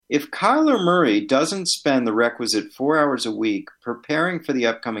If Kyler Murray doesn't spend the requisite 4 hours a week preparing for the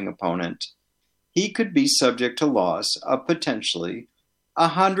upcoming opponent, he could be subject to loss of potentially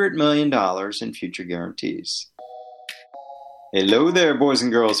 $100 million in future guarantees. Hello there, boys and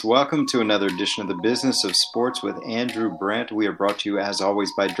girls. Welcome to another edition of the Business of Sports with Andrew Brandt. We are brought to you, as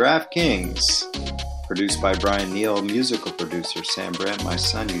always, by DraftKings. Produced by Brian Neal, musical producer Sam Brandt, my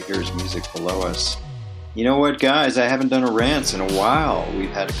son. You hear his music below us. You know what, guys? I haven't done a Rants in a while. We've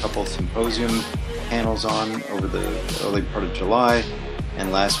had a couple symposium panels on over the early part of July.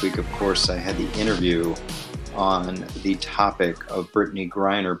 And last week, of course, I had the interview on the topic of Brittany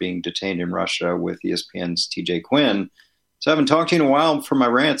Griner being detained in Russia with ESPN's TJ Quinn. So I haven't talked to you in a while for my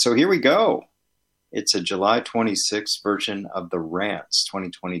rant. So here we go. It's a July 26th version of the Rants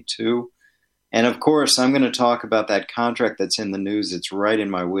 2022. And of course, I'm going to talk about that contract that's in the news. It's right in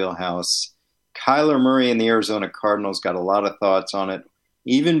my wheelhouse. Kyler Murray and the Arizona Cardinals got a lot of thoughts on it,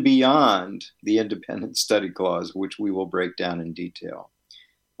 even beyond the independent study clause, which we will break down in detail.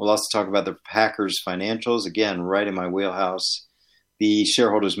 We'll also talk about the Packers financials, again, right in my wheelhouse. The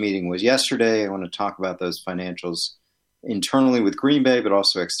shareholders meeting was yesterday. I want to talk about those financials internally with Green Bay, but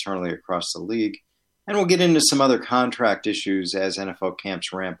also externally across the league. And we'll get into some other contract issues as NFL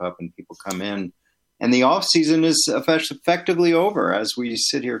camps ramp up and people come in. And the offseason is effectively over as we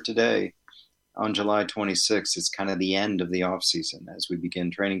sit here today on July 26th. It's kind of the end of the offseason as we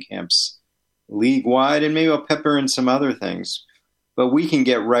begin training camps league-wide, and maybe I'll pepper in some other things. But we can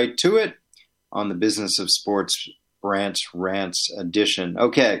get right to it on the Business of Sports Rants edition.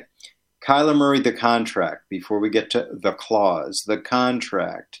 Okay. Kyler Murray, the contract, before we get to the clause, the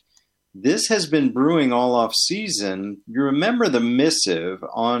contract. This has been brewing all off season. You remember the missive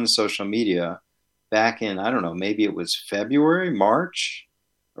on social media back in, I don't know, maybe it was February, March,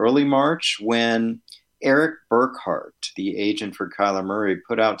 early March, when Eric Burkhart, the agent for Kyler Murray,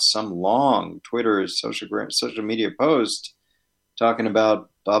 put out some long Twitter social media post talking about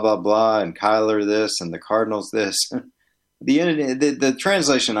blah, blah, blah, and Kyler this and the Cardinals this. The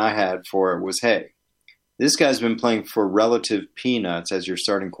translation I had for it was, hey, this guy's been playing for relative peanuts as your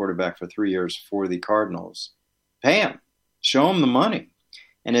starting quarterback for 3 years for the Cardinals. Pay him. Show him the money.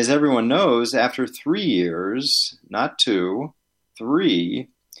 And as everyone knows, after 3 years, not 2, 3,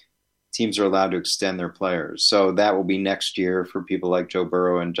 teams are allowed to extend their players. So that will be next year for people like Joe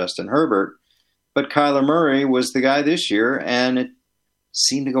Burrow and Justin Herbert. But Kyler Murray was the guy this year, and it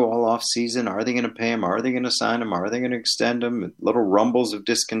seemed to go all off season. Are they going to pay him? Are they going to sign him? Are they going to extend him? Little rumbles of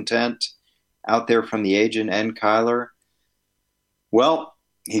discontent out there from the agent and Kyler. Well,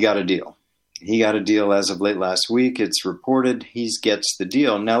 he got a deal. He got a deal as of late last week. It's reported he gets the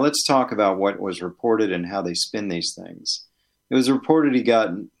deal. Now let's talk about what was reported and how they spin these things. It was reported he got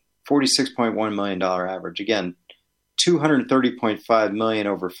 $46.1 million average. Again, $230.5 million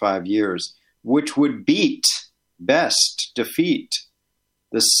over 5 years, which would defeat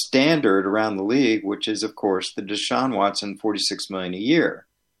the standard around the league, which is, of course, the Deshaun Watson $46 million a year.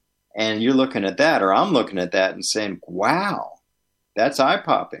 And you're looking at that, or I'm looking at that and saying, wow, that's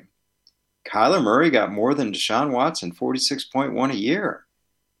eye-popping. Kyler Murray got more than Deshaun Watson, $46.1 a year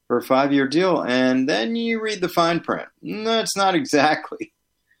for a 5-year deal. And then you read the fine print. No, it's not exactly.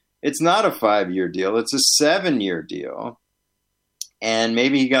 It's not a 5-year deal. It's a 7-year deal. And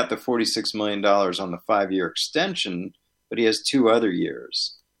maybe he got the $46 million on the 5-year extension, but he has 2 other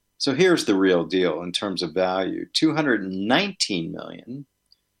years. So here's the real deal in terms of value. $219 million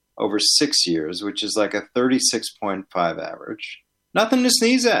over 6 years, which is like a 36.5 average. Nothing to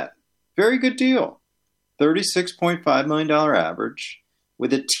sneeze at. Very good deal. $36.5 million average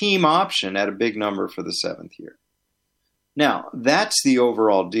with a team option at a big number for the 7th year. Now, that's the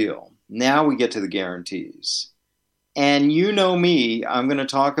overall deal. Now we get to the guarantees. And you know me, I'm going to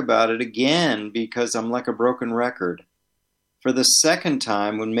talk about it again because I'm like a broken record. For the second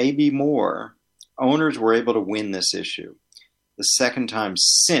time, when maybe more, owners were able to win this issue. The second time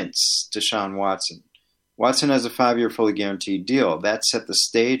since Deshaun Watson. Watson has a 5-year fully guaranteed deal. That set the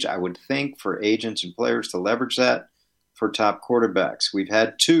stage, I would think, for agents and players to leverage that for top quarterbacks. We've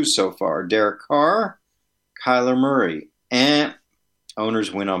had 2 so far, Derek Carr, Kyler Murray, and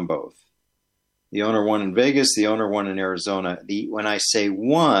owners win on both. The owner won in Vegas, the owner won in Arizona. When I say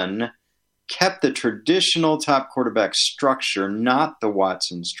won, kept the traditional top quarterback structure, not the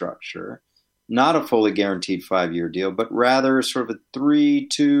Watson structure, not a fully guaranteed 5-year deal, but rather sort of a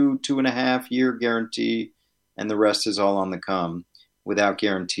 2.5 year guarantee, and the rest is all on the come without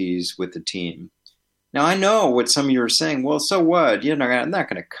guarantees with the team. Now, I know what some of you are saying. Well, so what? You're not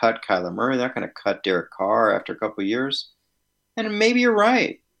going to cut Kyler Murray. They're not going to cut Derek Carr after a couple of years. And maybe you're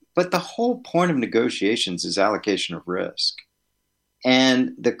right. But the whole point of negotiations is allocation of risk.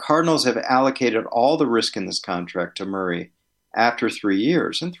 And the Cardinals have allocated all the risk in this contract to Murray after 3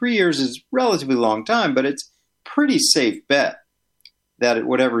 years. And 3 years is a relatively long time, but it's pretty safe bet that at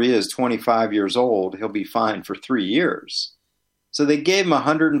whatever he is, 25 years old, he'll be fine for 3 years. So they gave him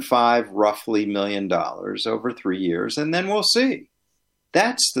 $105 roughly million over 3 years, and then we'll see.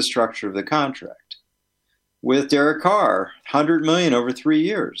 That's the structure of the contract. With Derek Carr, $100 million over 3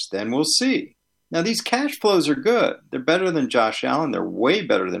 years, then we'll see. Now, these cash flows are good. They're better than Josh Allen. They're way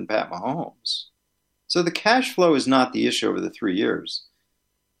better than Pat Mahomes. So the cash flow is not the issue over the 3 years.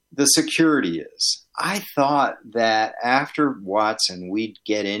 The security is. I thought that after Watson, we'd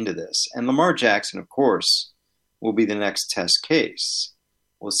get into this. And Lamar Jackson, of course, will be the next test case.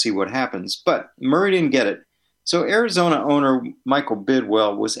 We'll see what happens. But Murray didn't get it. So Arizona owner Michael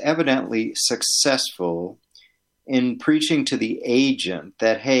Bidwell was evidently successful in preaching to the agent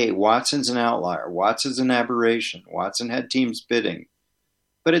that, hey, Watson's an outlier. Watson's an aberration. Watson had teams bidding.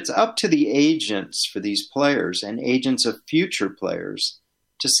 But it's up to the agents for these players and agents of future players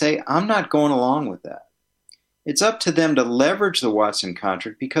to say, I'm not going along with that. It's up to them to leverage the Watson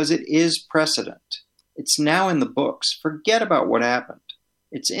contract because it is precedent. It's now in the books. Forget about what happened.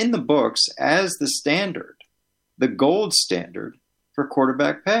 It's in the books as the standard, the gold standard for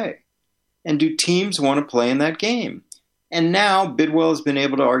quarterback pay. And do teams want to play in that game? And now Bidwell has been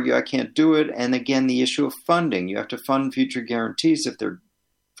able to argue, I can't do it. And again, the issue of funding. You have to fund future guarantees if they're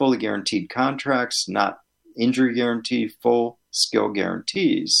fully guaranteed contracts, not injury guarantee, full skill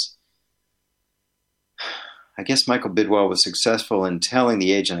guarantees. I guess Michael Bidwell was successful in telling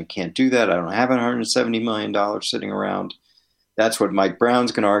the agent, I can't do that. I don't have $170 million sitting around. That's what Mike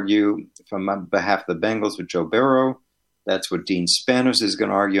Brown's going to argue on behalf of the Bengals with Joe Burrow. That's what Dean Spanos is going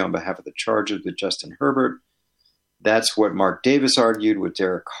to argue on behalf of the Chargers with Justin Herbert. That's what Mark Davis argued with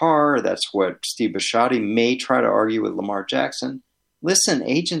Derek Carr. That's what Steve Bisciotti may try to argue with Lamar Jackson. Listen,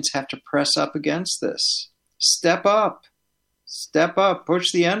 agents have to press up against this. Step up. Step up.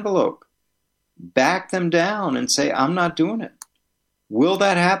 Push the envelope. Back them down and say, I'm not doing it. Will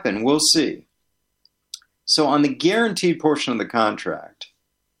that happen? We'll see. So on the guaranteed portion of the contract,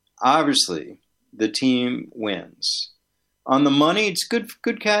 obviously the team wins. On the money, it's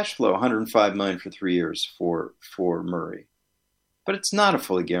good cash flow, $105 million for 3 years for Murray. But it's not a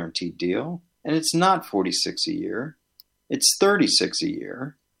fully guaranteed deal, and it's not $46 a year. It's $36 a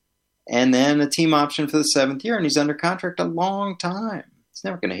year. And then a team option for the 7th year, and he's under contract a long time. He's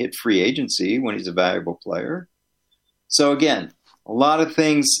never going to hit free agency when he's a valuable player. So again, a lot of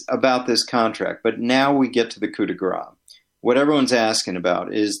things about this contract, but now we get to the coup de grace. What everyone's asking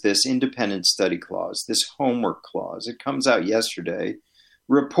about is this independent study clause, this homework clause. It comes out yesterday,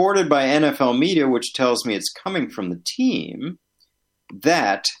 reported by NFL media, which tells me it's coming from the team,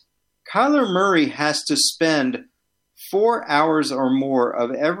 that Kyler Murray has to spend 4 hours or more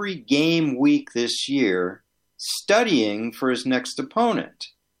of every game week this year studying for his next opponent.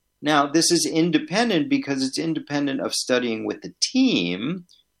 Now, this is independent because it's independent of studying with the team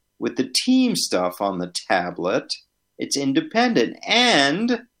stuff on the tablet. It's independent,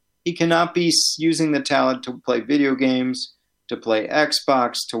 and he cannot be using the talent to play video games, to play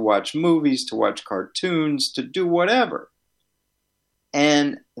Xbox, to watch movies, to watch cartoons, to do whatever.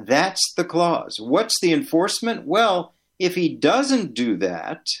 And that's the clause. What's the enforcement? Well, if he doesn't do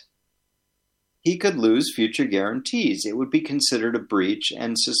that, he could lose future guarantees. It would be considered a breach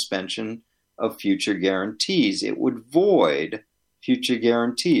and suspension of future guarantees. It would void future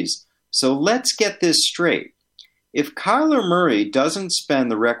guarantees. So let's get this straight. If Kyler Murray doesn't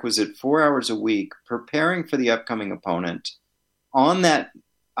spend the requisite 4 hours a week preparing for the upcoming opponent on that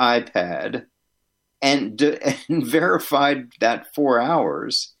iPad and verified that 4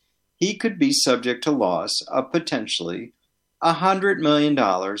 hours, he could be subject to loss of potentially $100 million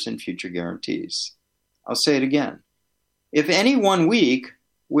in future guarantees. I'll say it again. If any 1 week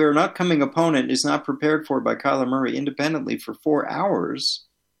where an upcoming opponent is not prepared for by Kyler Murray independently for 4 hours,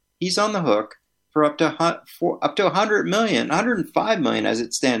 he's on the hook for up to $100 million, $105 million as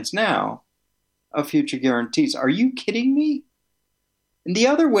it stands now, of future guarantees. Are you kidding me? And the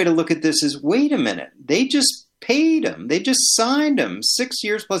other way to look at this is, wait a minute, they just paid him. They just signed him 6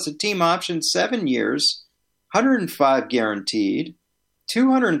 years plus a team option, 7 years, 105 guaranteed,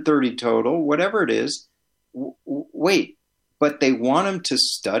 230 total, whatever it is. Wait, but they want him to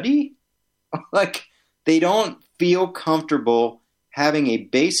study? Like, they don't feel comfortable having a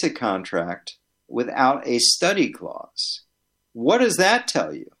basic contract without a study clause. What does that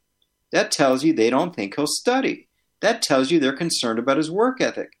tell you? That tells you they don't think he'll study. That tells you they're concerned about his work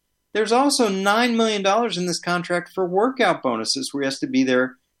ethic. There's also $9 million in this contract for workout bonuses where he has to be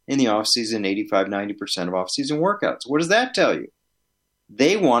there in the offseason, 85-90% of offseason workouts. What does that tell you?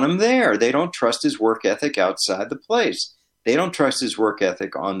 They want him there. They don't trust his work ethic outside the place. They don't trust his work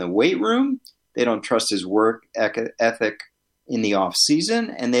ethic on the weight room. They don't trust his work ethic in the off season,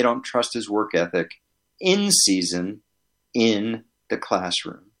 and they don't trust his work ethic in season in the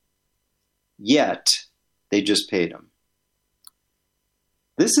classroom. Yet, they just paid him.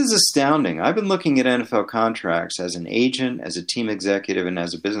 This is astounding. I've been looking at NFL contracts as an agent, as a team executive, and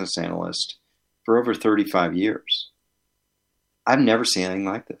as a business analyst for over 35 years. I've never seen anything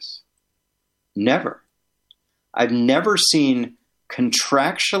like this. Never. I've never seen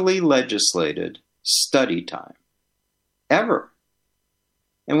contractually legislated study time. Ever.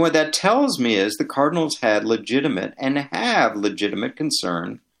 And what that tells me is the Cardinals had legitimate and have legitimate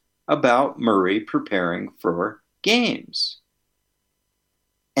concern about Murray preparing for games.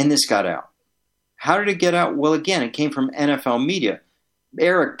 And this got out. How did it get out? Well, again, it came from NFL media.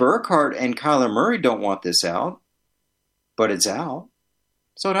 Eric Burkhart and Kyler Murray don't want this out, but it's out.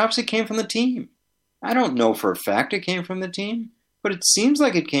 So it obviously came from the team. I don't know for a fact it came from the team, but it seems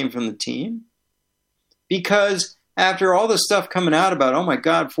like it came from the team. Because after all the stuff coming out about, oh my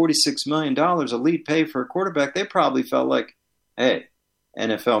God, $46 million elite pay for a quarterback, they probably felt like, hey,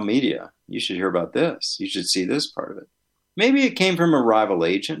 NFL media, you should hear about this. You should see this part of it. Maybe it came from a rival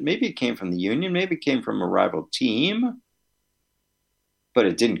agent. Maybe it came from the union. Maybe it came from a rival team. But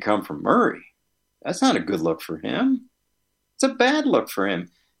it didn't come from Murray. That's not a good look for him. It's a bad look for him.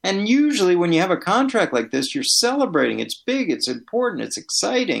 And usually when you have a contract like this, you're celebrating. It's big. It's important. It's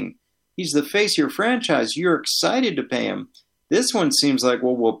exciting. He's the face of your franchise. You're excited to pay him. This one seems like,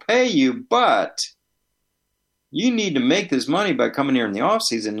 well, we'll pay you, but you need to make this money by coming here in the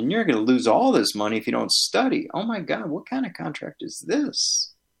offseason, and you're going to lose all this money if you don't study. Oh, my God, what kind of contract is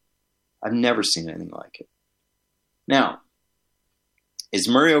this? I've never seen anything like it. Now, is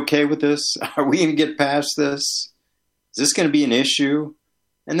Murray okay with this? Are we going to get past this? Is this going to be an issue?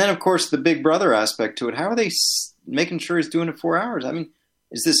 And then, of course, the big brother aspect to it. How are they making sure he's doing it 4 hours? I mean,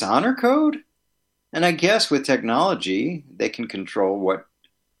 is this honor code? And I guess with technology, they can control what,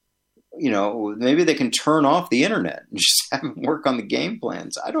 maybe they can turn off the internet and just have him work on the game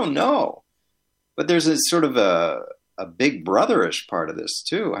plans. I don't know. But there's a sort of a big brotherish part of this,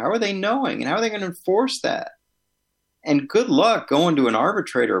 too. How are they knowing? And how are they going to enforce that? And good luck going to an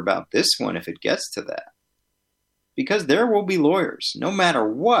arbitrator about this one if it gets to that. Because there will be lawyers, no matter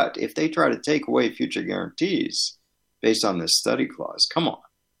what, if they try to take away future guarantees based on this study clause. Come on.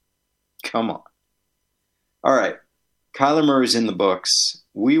 Come on. All right. Kyler Murray's in the books.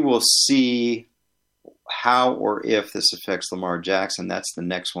 We will see how or if this affects Lamar Jackson. That's the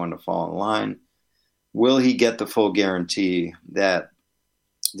next one to fall in line. Will he get the full guarantee that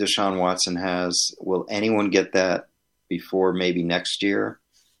Deshaun Watson has? Will anyone get that before maybe next year?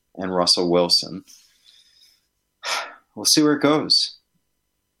 And Russell Wilson. We'll see where it goes.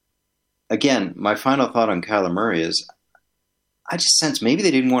 Again, my final thought on Kyler Murray is I just sense maybe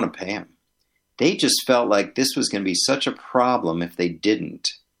they didn't want to pay him. They just felt like this was going to be such a problem if they didn't,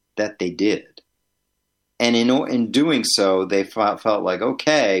 that they did. And in doing so, they felt like,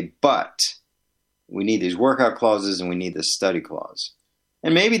 okay, but we need these workout clauses and we need this study clause.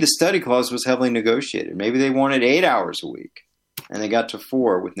 And maybe the study clause was heavily negotiated. Maybe they wanted 8 hours a week, and they got to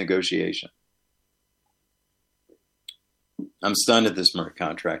 4 with negotiation. I'm stunned at this Murray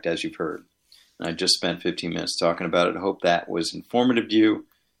contract, as you've heard. And I just spent 15 minutes talking about it. I hope that was informative to you,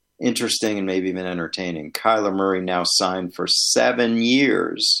 interesting, and maybe even entertaining. Kyler Murray now signed for 7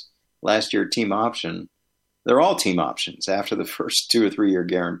 years. Last year, team option. They're all team options after the first 2 or 3 year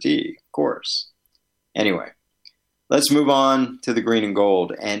guarantee, of course. Anyway, let's move on to the green and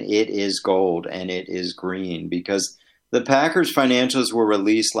gold. And it is gold, and it is green, because the Packers financials were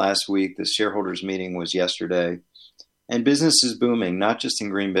released last week. The shareholders meeting was yesterday. And business is booming, not just in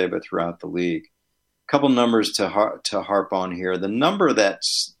Green Bay, but throughout the league. A couple numbers to harp on here. The number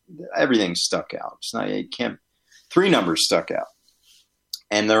that's everything stuck out. It's not, you can't. 3 numbers stuck out,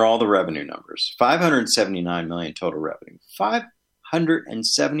 and they're all the revenue numbers. $579 million total revenue.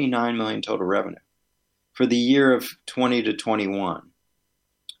 $579 million total revenue for the year of 20 to 21.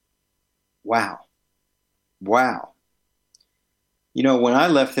 Wow. When I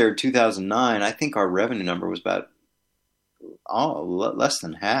left there in 2009, I think our revenue number was about less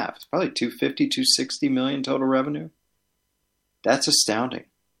than half. It's probably $250 million total revenue. That's astounding.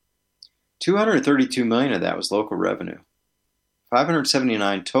 $232 million of that was local revenue.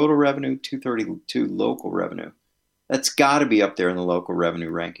 $579 total revenue, $232 local revenue. That's got to be up there in the local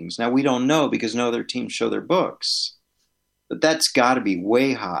revenue rankings. Now, we don't know because no other teams show their books. But that's got to be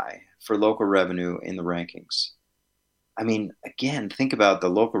way high for local revenue in the rankings. I mean, again, think about the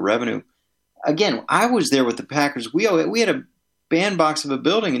local revenue. Again, I was there with the Packers. We had a bandbox of a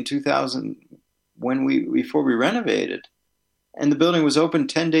building in 2000 before we renovated, and the building was open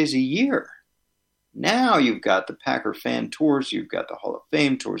 10 days a year. Now you've got the Packer fan tours, you've got the Hall of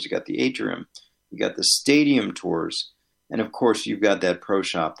Fame tours, you've got the atrium, you've got the stadium tours, and of course you've got that pro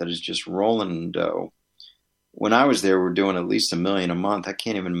shop that is just rolling in dough. When I was there, we're doing at least $1 million a month. I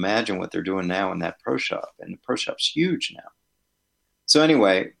can't even imagine what they're doing now in that pro shop, and the pro shop's huge now. So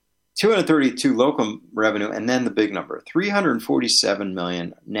anyway, 232 local revenue, and then the big number, 347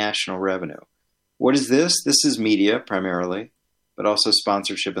 million national revenue. What is this? This is media primarily, but also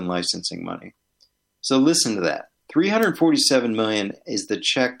sponsorship and licensing money. So listen to that. 347 million is the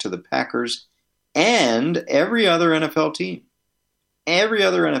check to the Packers and every other NFL team. Every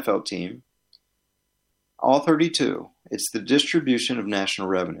other NFL team, all 32. It's the distribution of national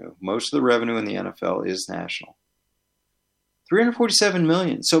revenue. Most of the revenue in the NFL is national. 347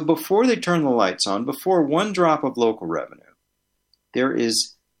 million. So before they turn the lights on, before one drop of local revenue, there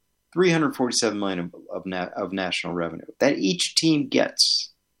is 347 million of national revenue that each team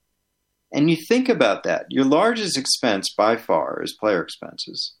gets. And you think about that. Your largest expense by far is player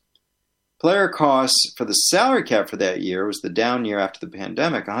expenses. Player costs for the salary cap for that year was the down year after the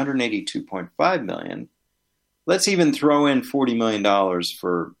pandemic, $182.5 million. Let's even throw in $40 million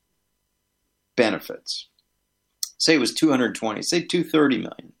for benefits. Say it was 220, say 230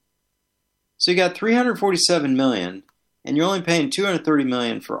 million. So you got 347 million, and you're only paying 230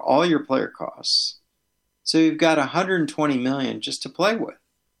 million for all your player costs. So you've got 120 million just to play with.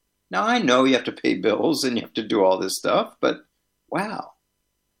 Now I know you have to pay bills and you have to do all this stuff, but wow.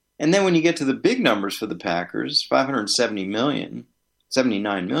 And then when you get to the big numbers for the Packers, 79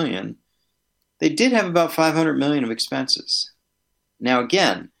 million, they did have about 500 million of expenses. Now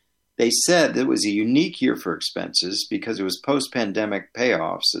again, they said it was a unique year for expenses because it was post-pandemic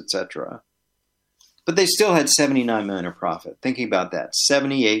payoffs, etc. But they still had 79 million of profit. Thinking about that,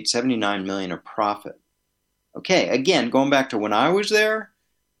 79 million of profit. Okay, again, going back to when I was there,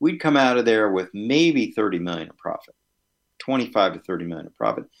 we'd come out of there with maybe 30 million of profit, 25 to 30 million of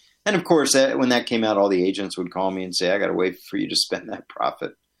profit. And of course, when that came out, all the agents would call me and say, I got to wait for you to spend that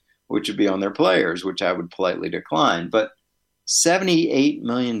profit, which would be on their players, which I would politely decline. But $78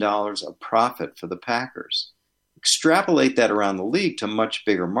 million of profit for the Packers. Extrapolate that around the league to much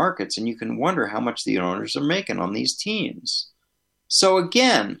bigger markets, and you can wonder how much the owners are making on these teams. So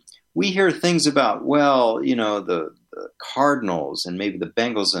again, we hear things about, well, you know, the Cardinals and maybe the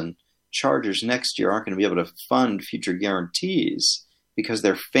Bengals and Chargers next year aren't going to be able to fund future guarantees because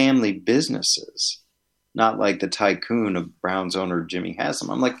they're family businesses, not like the tycoon of Browns owner Jimmy Haslam.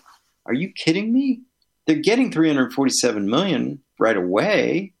 I'm like, are you kidding me? They're getting $347 million right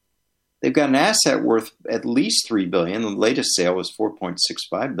away. They've got an asset worth at least $3 billion. The latest sale was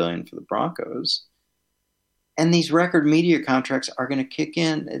 $4.65 billion for the Broncos. And these record media contracts are going to kick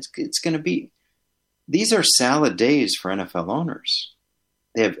in. It's going to be, these are salad days for NFL owners.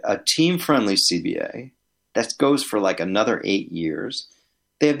 They have a team-friendly CBA that goes for like another 8 years.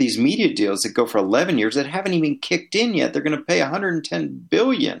 They have these media deals that go for 11 years that haven't even kicked in yet. They're going to pay $110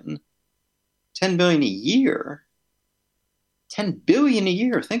 billion, $10 billion a year. $10 billion a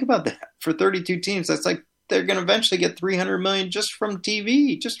year. Think about that. For 32 teams, that's like they're going to eventually get $300 million just from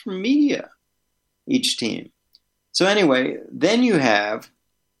TV, just from media, each team. So anyway, then you have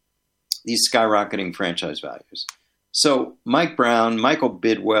these skyrocketing franchise values. So Mike Brown, Michael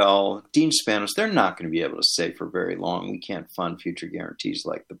Bidwell, Dean Spanos, they're not going to be able to say for very long, we can't fund future guarantees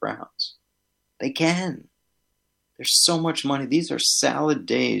like the Browns. They can. There's so much money. These are salad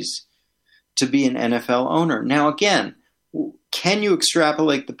days to be an NFL owner. Now, again, can you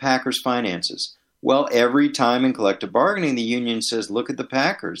extrapolate the Packers' finances? Well, every time in collective bargaining, the union says, look at the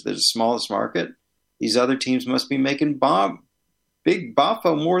Packers. They're the smallest market. These other teams must be making big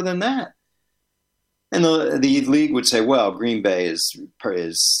boffo more than that. And the league would say, well, Green Bay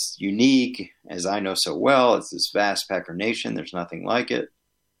is unique, as I know so well. It's this vast Packer nation. There's nothing like it.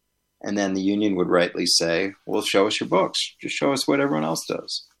 And then the union would rightly say, well, show us your books. Just show us what everyone else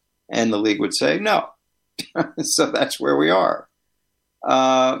does. And the league would say, no. So that's where we are.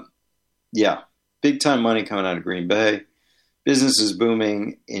 Yeah, big-time money coming out of Green Bay. Business is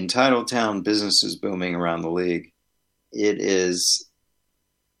booming in Titletown. Business is booming around the league. It is,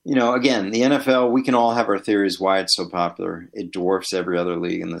 you know, again, the NFL, we can all have our theories why it's so popular. It dwarfs every other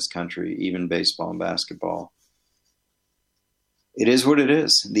league in this country, even baseball and basketball. It is what it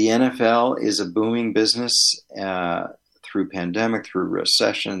is. The NFL is a booming business through pandemic, through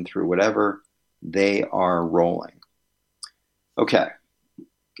recession, through whatever. They are rolling. Okay,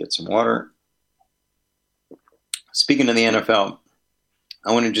 get some water. Speaking of the NFL,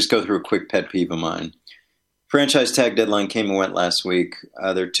 I want to just go through a quick pet peeve of mine. Franchise tag deadline came and went last week.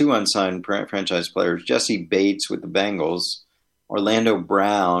 There are two unsigned franchise players, Jesse Bates with the Bengals, Orlando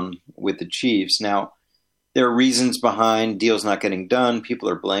Brown with the Chiefs. Now, there are reasons behind deals not getting done. People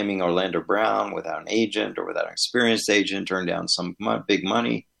are blaming Orlando Brown without an agent or without an experienced agent, turned down some big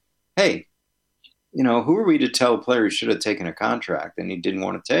money. Hey, who are we to tell a player he should have taken a contract and he didn't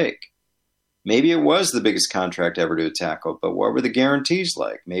want to take? Maybe it was the biggest contract ever to tackle, but what were the guarantees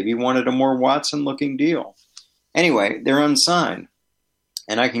like? Maybe he wanted a more Watson-looking deal. Anyway, they're unsigned.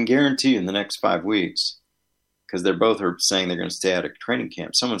 And I can guarantee you in the next 5 weeks, because they're both are saying they're going to stay out of training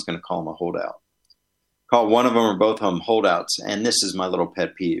camp, someone's going to call them a holdout. Call one of them or both of them holdouts. And this is my little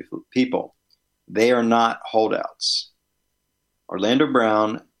pet peeve. People, they are not holdouts. Orlando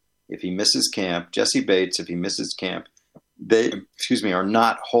Brown, if he misses camp, Jesse Bates, if he misses camp, they are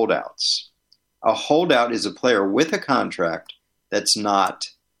not holdouts. A holdout is a player with a contract that's not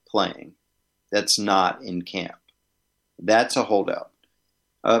playing, that's not in camp. That's a holdout.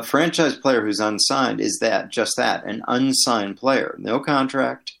 A franchise player who's unsigned is just that, an unsigned player. No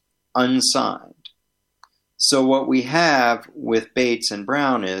contract, unsigned. So what we have with Bates and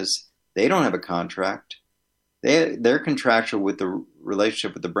Brown is they don't have a contract. Their contractual with the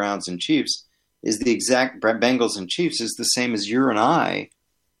relationship with the Browns and Chiefs is the exact Bengals and Chiefs is the same as your and I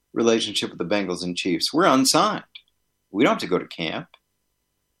relationship with the Bengals and Chiefs. We're unsigned. We don't have to go to camp.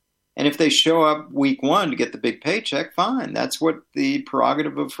 And if they show up week 1 to get the big paycheck, fine. That's what the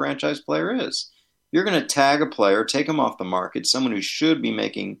prerogative of a franchise player is. You're going to tag a player, take him off the market, someone who should be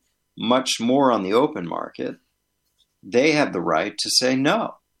making much more on the open market. They have the right to say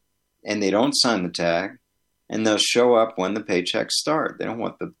no. And they don't sign the tag, and they'll show up when the paychecks start. They don't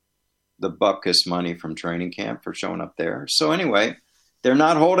want the bupkis money from training camp for showing up there. So anyway, they're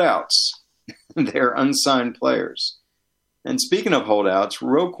not holdouts. They're unsigned players. And speaking of holdouts,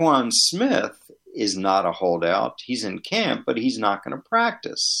 Roquan Smith is not a holdout. He's in camp, but he's not going to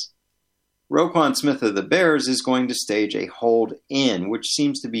practice. Roquan Smith of the Bears is going to stage a hold-in, which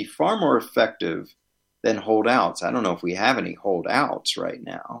seems to be far more effective than holdouts. I don't know if we have any holdouts right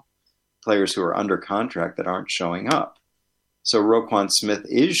now, players who are under contract that aren't showing up. So Roquan Smith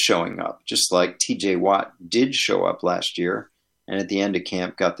is showing up, just like TJ Watt did show up last year, and at the end of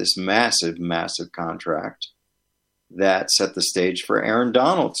camp got this massive, massive contract that set the stage for Aaron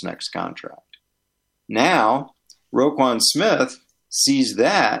Donald's next contract. Now, Roquan Smith sees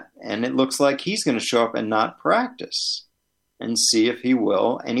that, and it looks like he's going to show up and not practice and see if he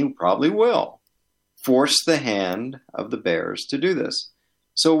will, and he probably will, force the hand of the Bears to do this.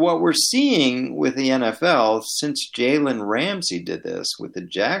 So what we're seeing with the NFL, since Jalen Ramsey did this with the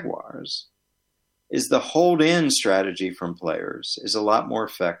Jaguars, is the hold-in strategy from players is a lot more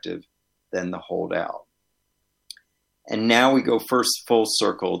effective than the hold-out. And now we go first full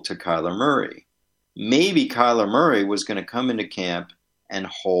circle to Kyler Murray. Maybe Kyler Murray was going to come into camp and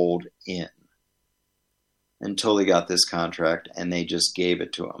hold in until he got this contract, and they just gave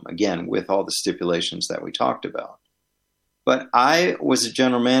it to him, again, with all the stipulations that we talked about. But I was a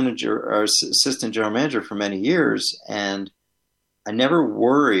general manager or assistant general manager for many years, and I never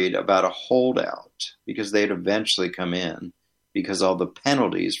worried about a holdout because they'd eventually come in because all the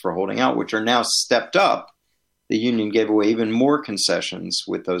penalties for holding out, which are now stepped up, the union gave away even more concessions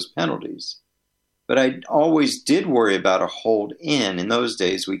with those penalties. But I always did worry about a hold-in. In those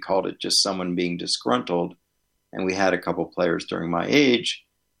days, we called it just someone being disgruntled, and we had a couple players during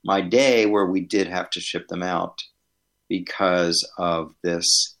my day, where we did have to ship them out because of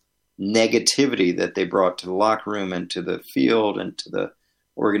this negativity that they brought to the locker room and to the field and to the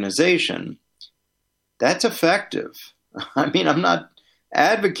organization. That's effective. I mean, I'm not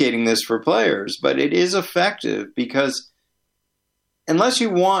advocating this for players, but it is effective because unless you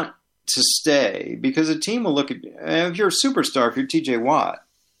want to stay, because a team will look at, if you're a superstar, if you're TJ Watt,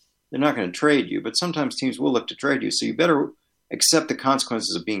 they're not going to trade you, but sometimes teams will look to trade you, so you better accept the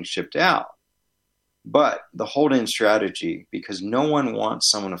consequences of being shipped out. But the hold-in strategy, because no one wants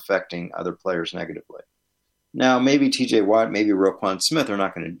someone affecting other players negatively. Now, maybe TJ Watt, maybe Roquan Smith are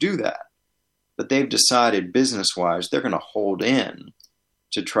not going to do that, but they've decided business-wise they're going to hold in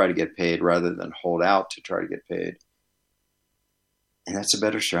to try to get paid rather than hold out to try to get paid. And that's a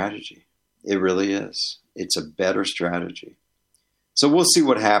better strategy. It really is. It's a better strategy. So we'll see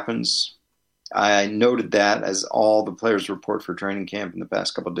what happens. I noted that as all the players report for training camp in the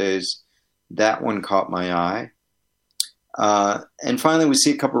past couple of days. That one caught my eye. And finally, we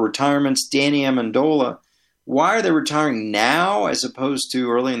see a couple of retirements. Danny Amendola. Why are they retiring now as opposed to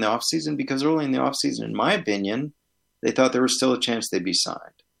early in the offseason? Because early in the offseason, in my opinion, they thought there was still a chance they'd be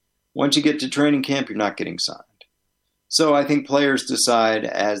signed. Once you get to training camp, you're not getting signed. So I think players decide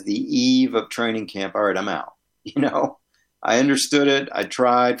as the eve of training camp, all right, I'm out. I understood it. I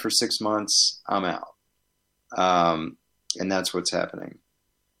tried for 6 months. I'm out. And that's what's happening.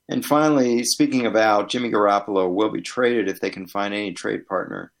 And finally, speaking about Jimmy Garoppolo will be traded if they can find any trade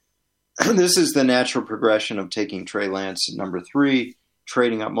partner. This is the natural progression of taking Trey Lance at number 3,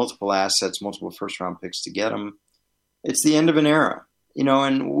 trading up multiple assets, multiple first-round picks to get him. It's the end of an era. And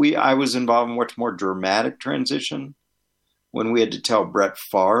I was involved in a much more dramatic transition when we had to tell Brett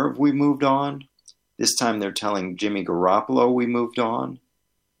Favre we moved on. This time they're telling Jimmy Garoppolo we moved on.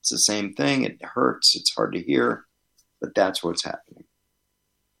 It's the same thing. It hurts. It's hard to hear, but that's what's happening.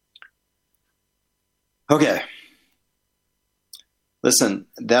 Okay. Listen,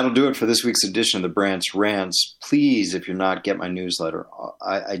 that'll do it for this week's edition of the Brandt's Rants. Please, if you're not, get my newsletter.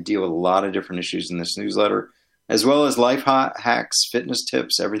 I deal with a lot of different issues in this newsletter, as well as life hacks, fitness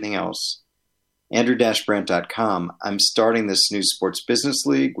tips, everything else. Andrew-Brandt.com. I'm starting this new sports business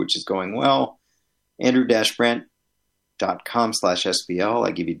league, which is going well. Andrew-Brandt.com/SBL.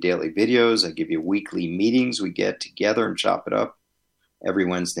 I give you daily videos. I give you weekly meetings. We get together and chop it up every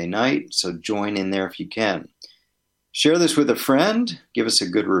Wednesday night. So join in there if you can. Share this with a friend. Give us a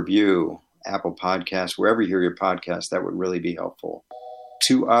good review. Apple Podcasts, wherever you hear your podcast, that would really be helpful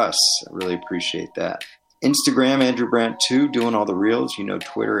to us. I really appreciate that. Instagram, Andrew Brandt 2, doing all the reels.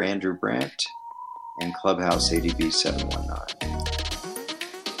 Twitter, Andrew Brandt, and Clubhouse,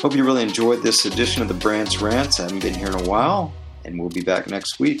 ADB719. Hope you really enjoyed this edition of the Brandt's Rants. I haven't been here in a while, and we'll be back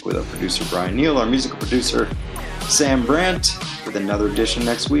next week with our producer, Brian Neal, our musical producer, Sam Brandt, with another edition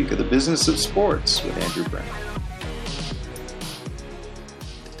next week of The Business of Sports with Andrew Brandt.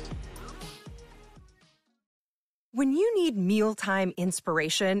 When you need mealtime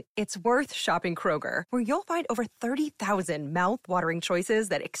inspiration, it's worth shopping Kroger, where you'll find over 30,000 mouth-watering choices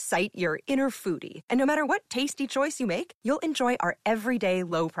that excite your inner foodie. And no matter what tasty choice you make, you'll enjoy our everyday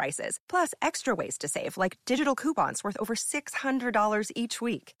low prices, plus extra ways to save, like digital coupons worth over $600 each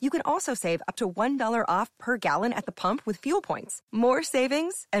week. You can also save up to $1 off per gallon at the pump with fuel points. More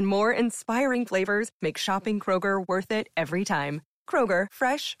savings and more inspiring flavors make shopping Kroger worth it every time. Kroger,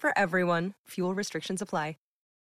 fresh for everyone. Fuel restrictions apply.